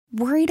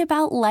Worried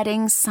about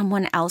letting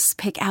someone else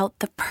pick out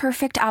the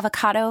perfect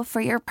avocado for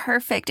your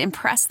perfect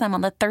impress them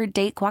on the third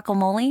date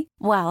guacamole?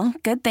 Well,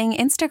 good thing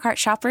Instacart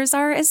shoppers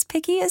are as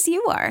picky as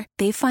you are.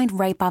 They find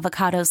ripe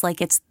avocados like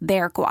it's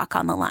their guac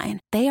on the line.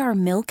 They are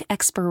milk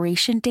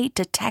expiration date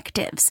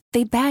detectives.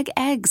 They bag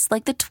eggs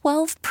like the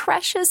 12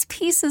 precious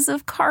pieces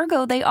of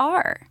cargo they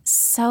are.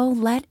 So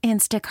let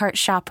Instacart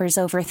shoppers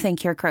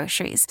overthink your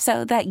groceries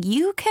so that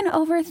you can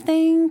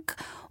overthink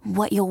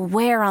what you'll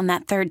wear on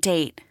that third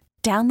date.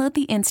 Download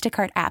the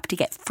Instacart app to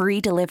get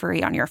free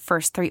delivery on your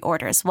first 3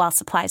 orders while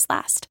supplies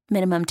last.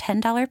 Minimum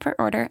 $10 per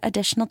order.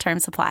 Additional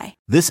terms apply.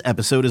 This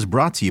episode is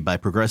brought to you by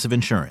Progressive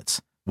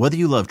Insurance. Whether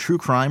you love true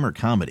crime or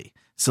comedy,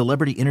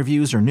 celebrity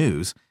interviews or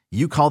news,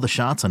 you call the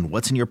shots on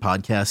what's in your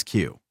podcast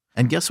queue.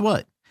 And guess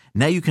what?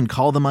 Now you can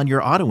call them on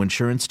your auto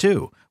insurance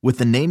too with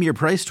the Name Your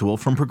Price tool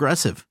from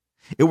Progressive.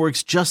 It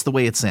works just the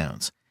way it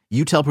sounds.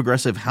 You tell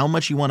Progressive how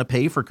much you want to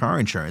pay for car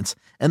insurance,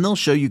 and they'll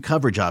show you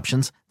coverage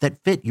options that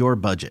fit your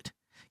budget.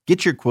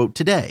 Get your quote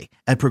today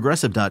at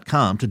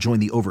Progressive.com to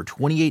join the over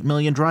 28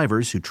 million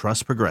drivers who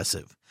trust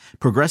Progressive.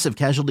 Progressive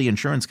Casualty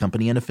Insurance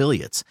Company and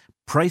Affiliates.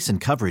 Price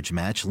and coverage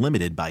match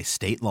limited by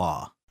state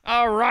law.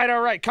 All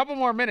right. Couple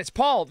more minutes.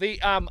 Paul,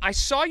 I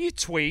saw you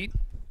tweet,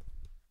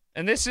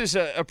 and this is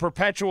a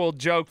perpetual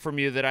joke from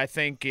you that I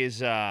think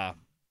is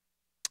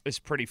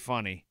pretty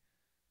funny.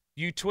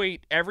 You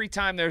tweet every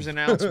time there's an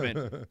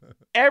announcement,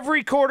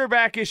 every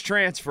quarterback is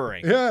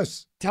transferring.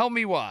 Yes. Tell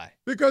me why.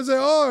 Because they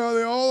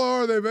all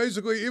are. They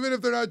basically, even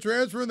if they're not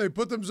transferring, they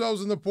put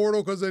themselves in the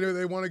portal because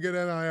they want to get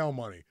NIL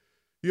money.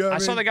 You know what I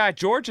mean? Saw the guy at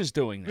Georgia's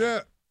doing that. Yeah,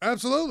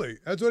 absolutely.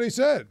 That's what he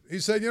said. He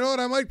said, you know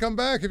what, I might come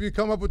back if you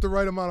come up with the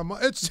right amount of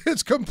money.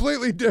 It's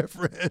completely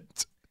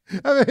different.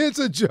 I mean, it's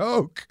a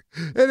joke.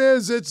 It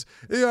is. It's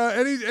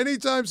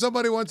anytime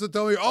somebody wants to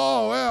tell me,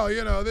 oh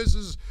well, this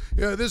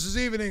is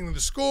evening the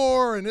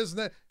score and this and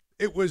that.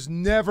 It was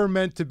never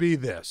meant to be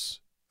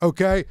this.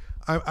 Okay,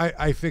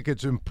 I think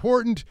it's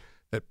important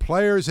that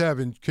players have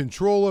in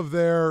control of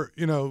their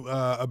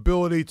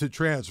ability to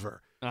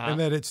transfer, and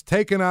that it's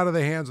taken out of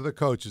the hands of the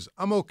coaches.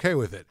 I'm okay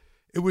with it.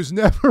 It was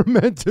never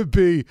meant to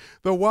be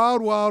the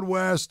wild, wild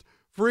west.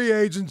 Free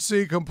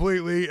agency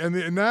completely,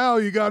 and now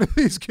you got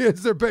these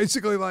kids. They're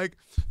basically like,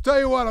 "Tell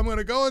you what, I'm going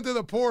to go into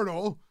the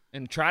portal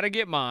and try to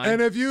get mine.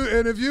 And if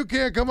you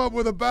can't come up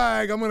with a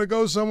bag, I'm going to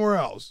go somewhere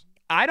else."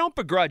 I don't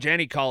begrudge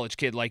any college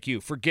kid like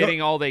you for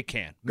getting all they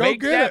can. Make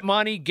that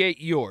money,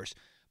 get yours.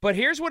 But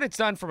here's what it's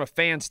done from a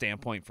fan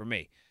standpoint for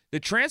me: the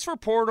transfer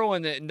portal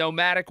and the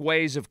nomadic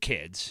ways of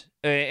kids.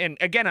 And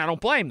again, I don't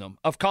blame them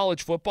of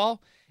college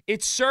football.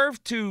 It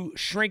served to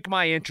shrink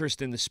my interest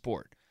in the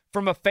sport.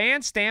 From a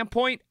fan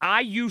standpoint, I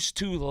used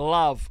to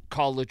love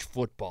college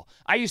football.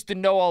 I used to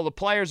know all the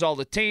players, all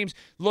the teams,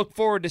 look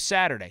forward to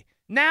Saturday.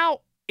 Now,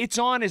 it's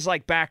on as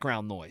like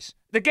background noise.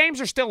 The games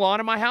are still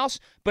on in my house,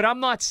 but I'm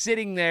not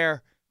sitting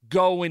there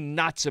going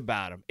nuts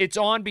about them. It's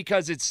on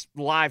because it's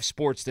live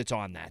sports that's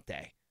on that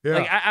day. Yeah.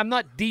 Like I'm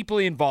not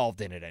deeply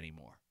involved in it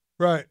anymore.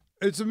 Right.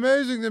 It's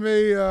amazing to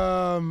me.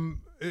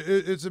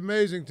 It's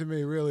amazing to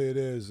me, really it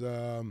is,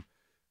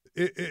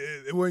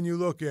 when you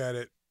look at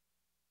it.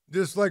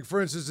 Just like, for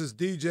instance, this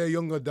DJ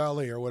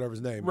Youngadali or whatever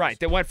his name right, is.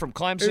 That went from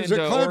Clemson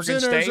to Oregon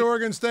State.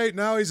 Oregon State.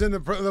 Now he's in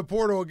the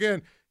portal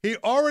again. He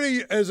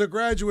already is a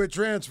graduate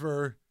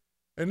transfer,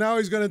 and now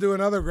he's going to do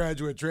another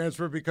graduate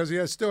transfer because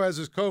he still has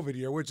his COVID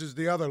year, which is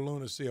the other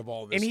lunacy of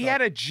all this And he stuff.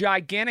 had a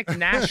gigantic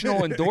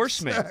national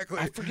endorsement. Exactly.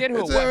 I forget who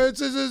it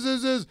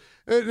was.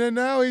 And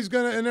now he's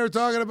going to – and they're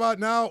talking about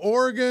now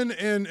Oregon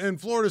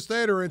and Florida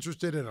State are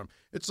interested in him.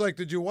 It's like,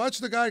 did you watch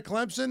the guy at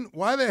Clemson?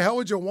 Why the hell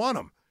would you want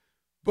him?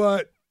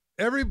 But –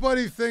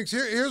 everybody thinks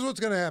here's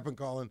what's going to happen,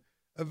 Colin.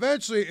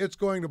 Eventually, it's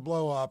going to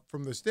blow up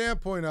from the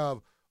standpoint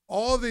of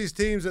all of these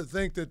teams that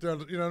think that they're,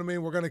 you know what I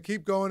mean, we're going to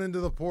keep going into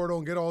the portal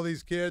and get all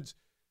these kids.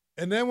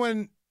 And then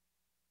when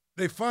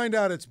they find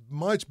out it's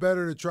much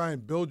better to try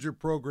and build your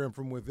program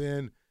from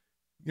within,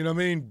 you know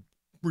what I mean,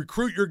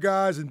 recruit your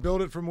guys and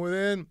build it from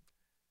within,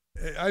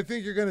 I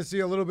think you're going to see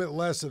a little bit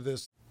less of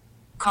this.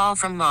 Call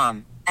from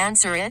mom.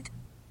 Answer it.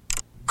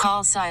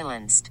 Call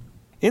silenced.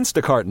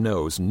 Instacart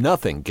knows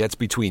nothing gets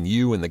between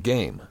you and the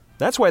game.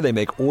 That's why they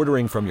make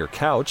ordering from your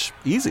couch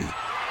easy.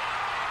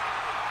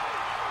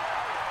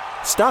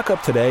 Stock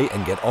up today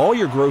and get all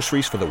your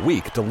groceries for the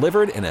week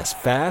delivered in as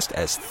fast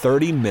as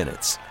 30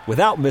 minutes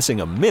without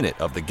missing a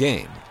minute of the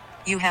game.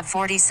 You have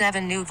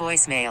 47 new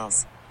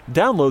voicemails.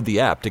 Download the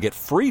app to get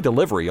free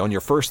delivery on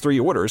your first 3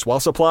 orders while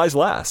supplies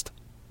last.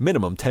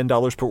 Minimum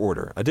 $10 per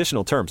order.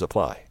 Additional terms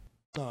apply.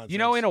 You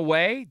know, in a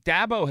way,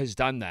 Dabo has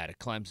done that at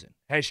Clemson,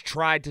 has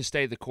tried to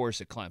stay the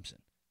course at Clemson.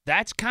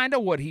 That's kind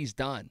of what he's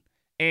done.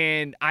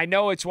 And I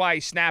know it's why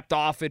he snapped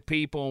off at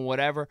people and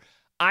whatever.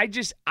 I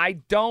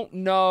don't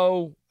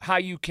know how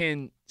you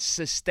can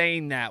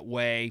sustain that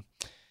way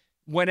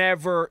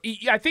whenever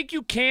 – I think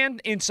you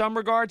can in some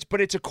regards, but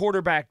it's a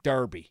quarterback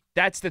derby.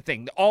 That's the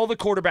thing. All the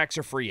quarterbacks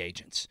are free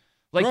agents.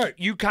 Like, right.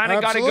 You kind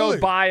of got to go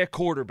buy a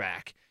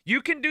quarterback.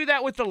 You can do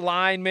that with the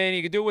linemen.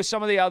 You can do it with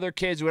some of the other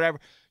kids, whatever.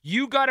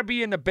 You got to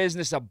be in the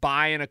business of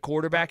buying a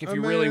quarterback if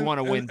you really want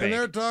to win big. And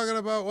they're talking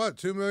about, what,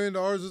 $2 million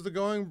is the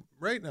going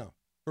rate now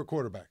for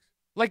quarterbacks.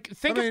 Like,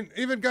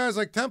 even guys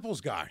like Temple's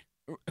guy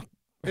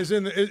is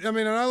in the –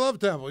 and I love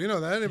Temple. You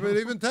know that. But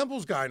even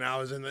Temple's guy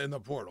now is in the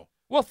portal.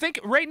 Well, think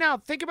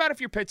about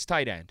if you're Pitt's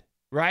tight end,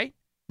 right?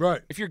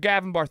 Right. If you're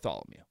Gavin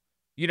Bartholomew,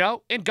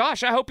 and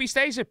gosh, I hope he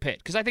stays at Pitt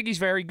because I think he's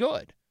very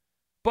good.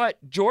 But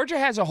Georgia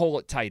has a hole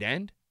at tight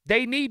end.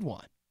 They need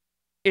one.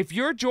 If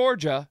you're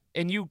Georgia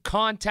and you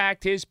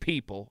contact his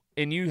people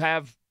and you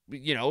have,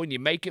 and you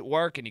make it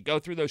work and you go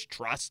through those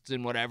trusts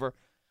and whatever,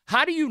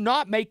 how do you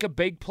not make a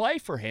big play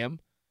for him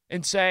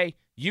and say,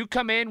 you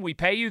come in, we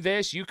pay you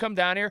this, you come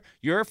down here,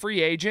 you're a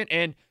free agent,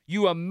 and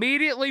you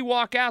immediately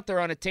walk out there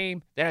on a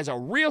team that has a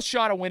real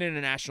shot of winning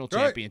a national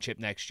championship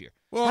next year?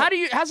 Well,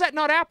 how's that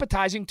not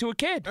appetizing to a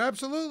kid?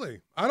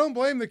 Absolutely. I don't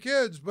blame the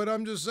kids, but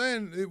I'm just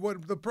saying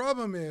what the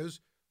problem is.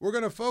 We're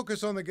going to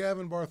focus on the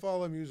Gavin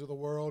Bartholomews of the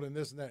world and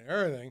this and that and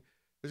everything.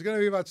 There's going to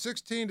be about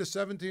 1,600 to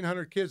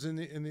 1,700 kids in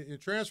the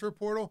transfer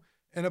portal,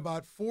 and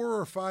about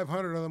 400 or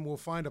 500 of them will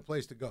find a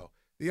place to go.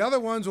 The other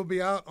ones will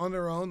be out on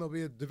their own. They'll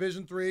be at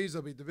Division IIIs,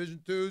 they'll be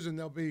Division IIs, and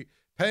they'll be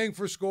paying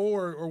for school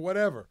or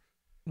whatever.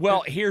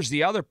 Well, here's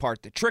the other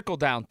part, the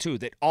trickle-down, too,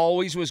 that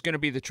always was going to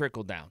be the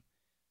trickle-down.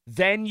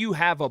 Then you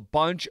have a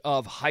bunch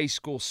of high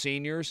school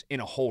seniors in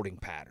a holding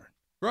pattern.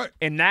 Right.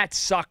 And that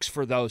sucks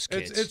for those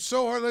kids. It's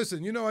so hard.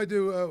 Listen, I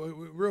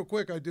do, real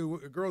quick, I do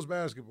girls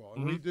basketball.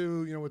 And we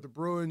do, with the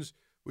Bruins,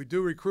 we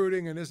do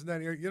recruiting and this and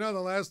that. The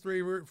last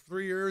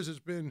 3 years it's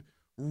been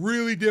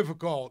really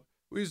difficult.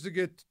 We used to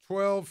get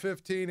 12,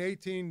 15,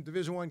 18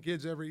 Division I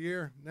kids every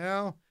year.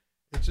 Now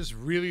it's just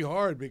really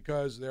hard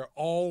because they're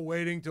all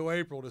waiting till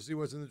April to see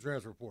what's in the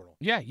transfer portal.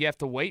 Yeah, you have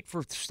to wait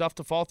for stuff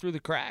to fall through the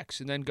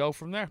cracks and then go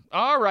from there.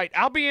 All right,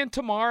 I'll be in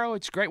tomorrow.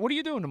 It's great. What are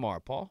you doing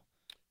tomorrow, Paul?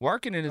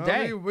 Working in a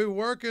day. We're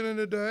working in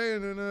a day,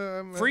 and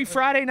then free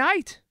Friday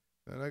night.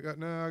 And I got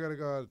to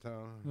go out of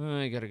town.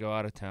 I got to go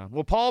out of town.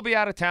 Well, Paul will be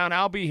out of town.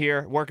 I'll be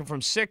here working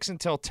from 6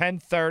 until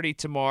 10:30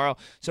 tomorrow.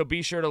 So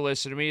be sure to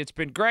listen to me. It's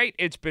been great.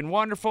 It's been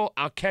wonderful.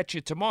 I'll catch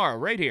you tomorrow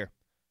right here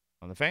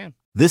on The Fan.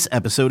 This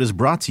episode is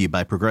brought to you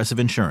by Progressive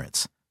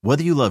Insurance.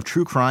 Whether you love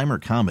true crime or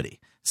comedy,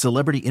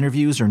 celebrity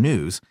interviews or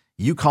news,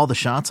 you call the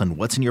shots on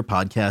what's in your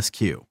podcast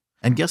queue.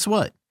 And guess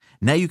what?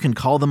 Now you can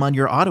call them on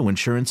your auto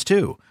insurance,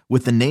 too,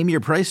 with the Name Your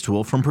Price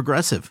tool from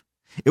Progressive.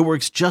 It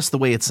works just the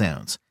way it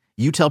sounds.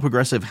 You tell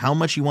Progressive how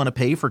much you want to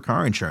pay for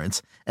car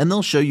insurance, and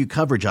they'll show you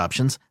coverage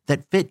options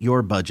that fit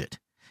your budget.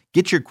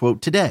 Get your quote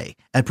today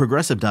at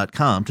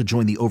Progressive.com to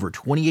join the over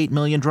 28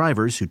 million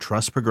drivers who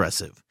trust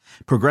Progressive.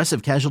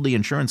 Progressive Casualty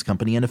Insurance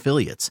Company and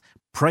Affiliates.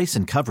 Price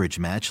and coverage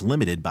match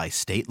limited by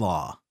state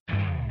law.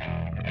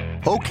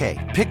 Okay,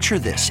 picture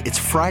this. It's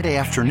Friday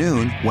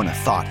afternoon when a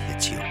thought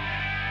hits you.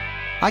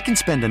 I can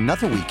spend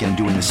another weekend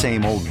doing the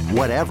same old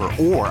whatever,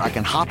 or I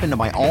can hop into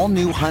my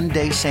all-new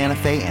Hyundai Santa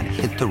Fe and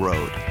hit the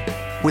road.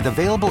 With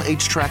available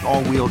H-Track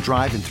all-wheel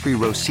drive and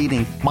 3-row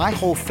seating, my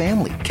whole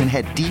family can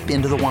head deep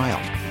into the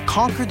wild.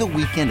 Conquer the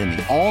weekend in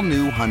the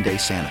all-new Hyundai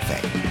Santa Fe.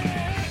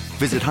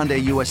 Visit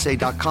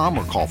HyundaiUSA.com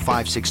or call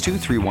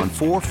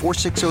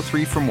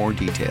 562-314-4603 for more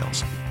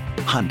details.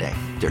 Hyundai,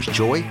 there's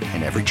joy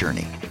in every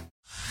journey.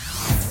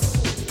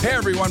 Hey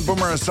everyone,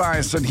 Boomer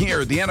Esiason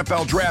here. The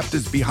NFL Draft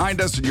is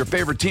behind us and your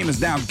favorite team is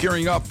now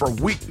gearing up for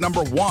week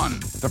number 1.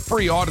 The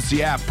free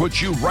Odyssey app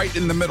puts you right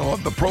in the middle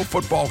of the pro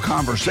football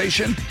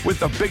conversation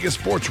with the biggest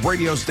sports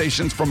radio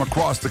stations from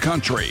across the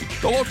country.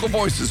 The local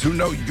voices who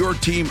know your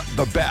team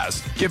the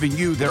best, giving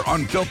you their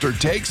unfiltered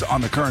takes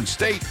on the current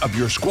state of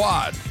your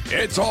squad.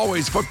 It's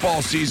always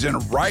football season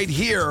right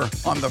here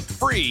on the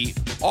free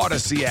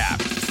Odyssey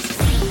app.